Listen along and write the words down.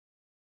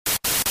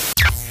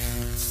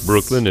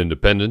Brooklyn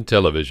Independent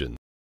Television.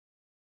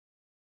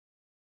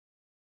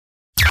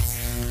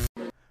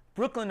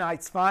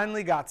 Brooklynites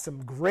finally got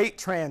some great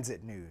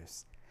transit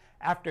news.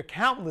 After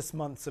countless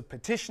months of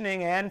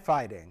petitioning and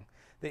fighting,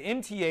 the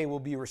MTA will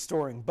be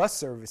restoring bus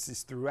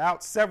services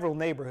throughout several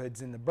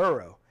neighborhoods in the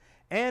borough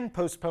and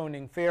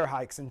postponing fare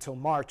hikes until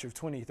March of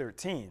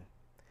 2013.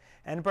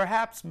 And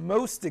perhaps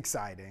most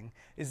exciting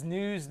is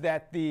news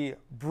that the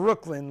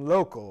Brooklyn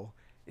local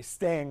is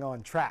staying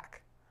on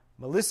track.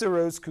 Melissa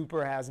Rose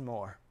Cooper has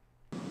more.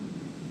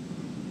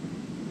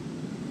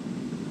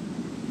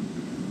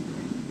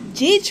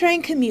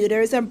 G-Train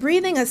commuters are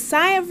breathing a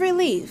sigh of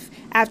relief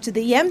after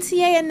the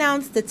MTA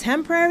announced the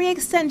temporary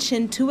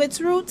extension to its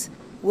route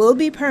will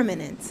be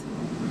permanent.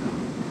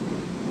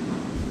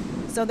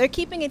 So they're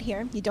keeping it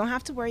here. You don't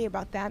have to worry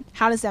about that.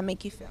 How does that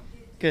make you feel?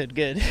 Good.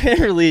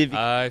 Relieved.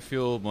 I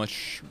feel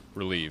much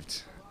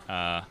relieved.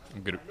 I'm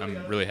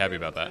really happy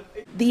about that.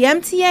 The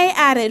MTA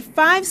added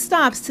 5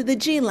 stops to the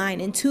G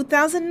line in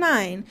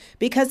 2009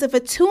 because of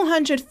a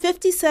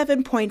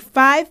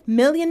 $257.5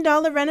 million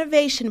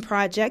renovation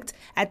project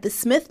at the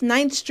Smith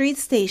 9th Street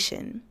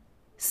station.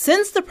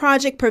 Since the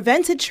project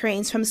prevented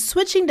trains from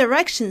switching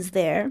directions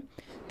there,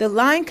 the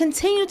line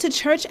continued to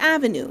Church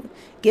Avenue,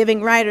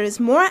 giving riders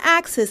more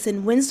access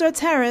in Windsor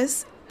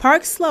Terrace,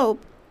 Park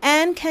Slope,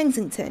 and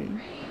Kensington.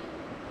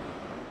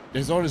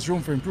 There's always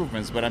room for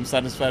improvements, but I'm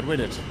satisfied with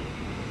it.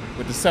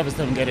 With the service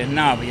that I'm getting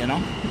now,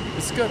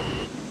 it's good.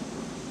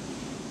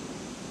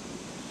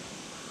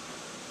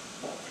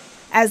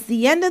 As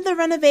the end of the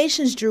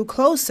renovations drew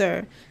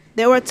closer,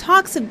 there were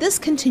talks of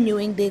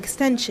discontinuing the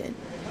extension.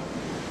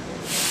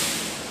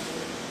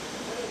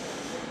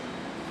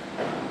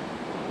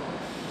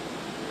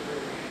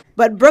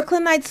 But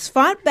Brooklynites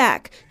fought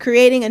back,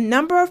 creating a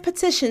number of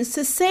petitions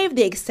to save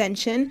the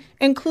extension,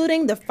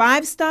 including the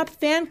 5-Stop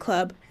Fan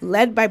Club,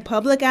 led by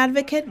public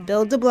advocate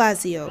Bill de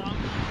Blasio.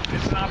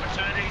 It's an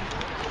opportunity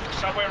for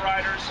subway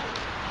riders,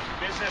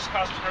 business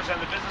customers,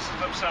 and the businesses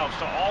themselves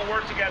to all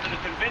work together to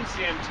convince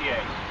the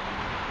MTA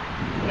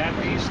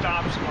that these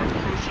stops are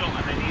crucial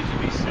and they need to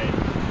be saved.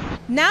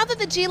 Now that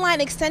the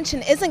G-Line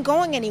extension isn't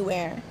going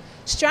anywhere,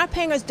 strap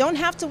hangers don't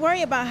have to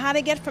worry about how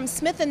to get from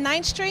Smith and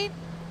 9th Street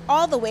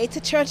all the way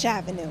to Church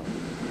Avenue.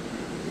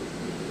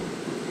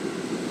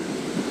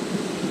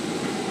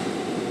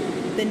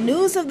 The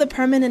news of the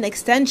permanent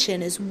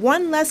extension is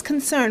one less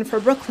concern for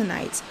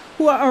Brooklynites,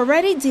 who are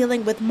already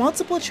dealing with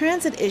multiple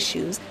transit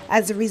issues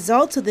as a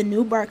result of the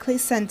new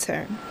Barclays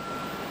Center.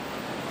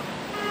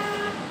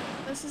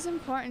 This is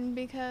important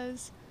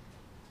because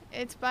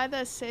it's by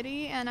the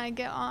city and I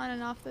get on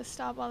and off the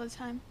stop all the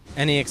time.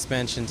 Any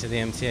expansion to the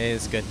MTA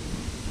is good.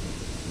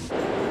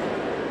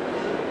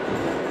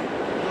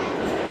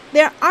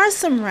 There are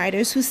some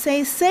riders who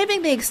say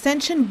saving the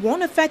extension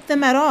won't affect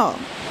them at all.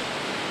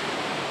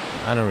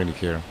 I don't really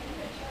care.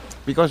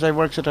 Because I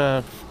work at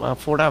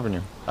 4th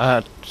Avenue,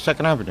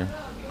 2nd Avenue.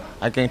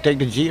 I can take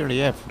the G or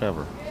the F,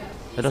 whatever.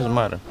 It doesn't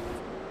matter.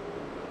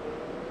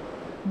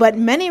 But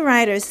many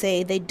riders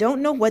say they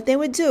don't know what they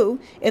would do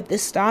if the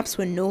stops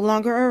were no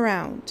longer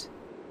around.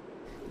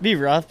 It'd be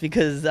rough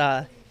because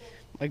my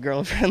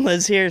girlfriend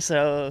lives here,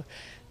 so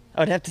I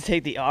would have to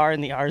take the R,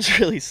 and the R is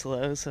really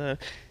slow, so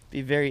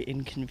be very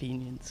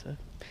inconvenient, so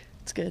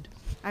it's good.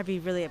 I'd be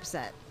really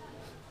upset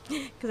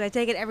because I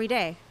take it every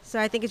day. So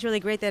I think it's really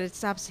great that it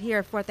stops here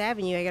at 4th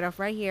Avenue. I get off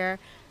right here,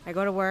 I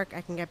go to work, I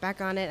can get back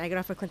on it, I get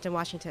off at Clinton,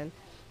 Washington.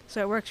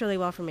 So it works really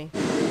well for me.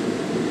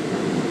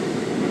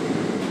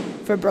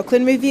 For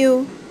Brooklyn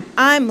Review,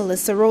 I'm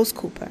Melissa Rose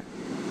Cooper.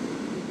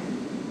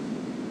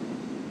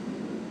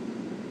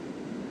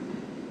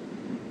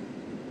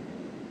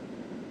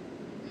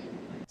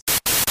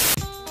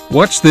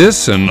 Watch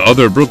this and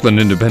other Brooklyn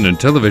Independent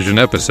Television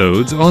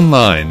episodes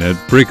online at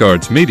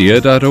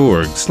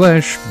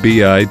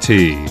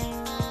brickartsmedia.org/BIT.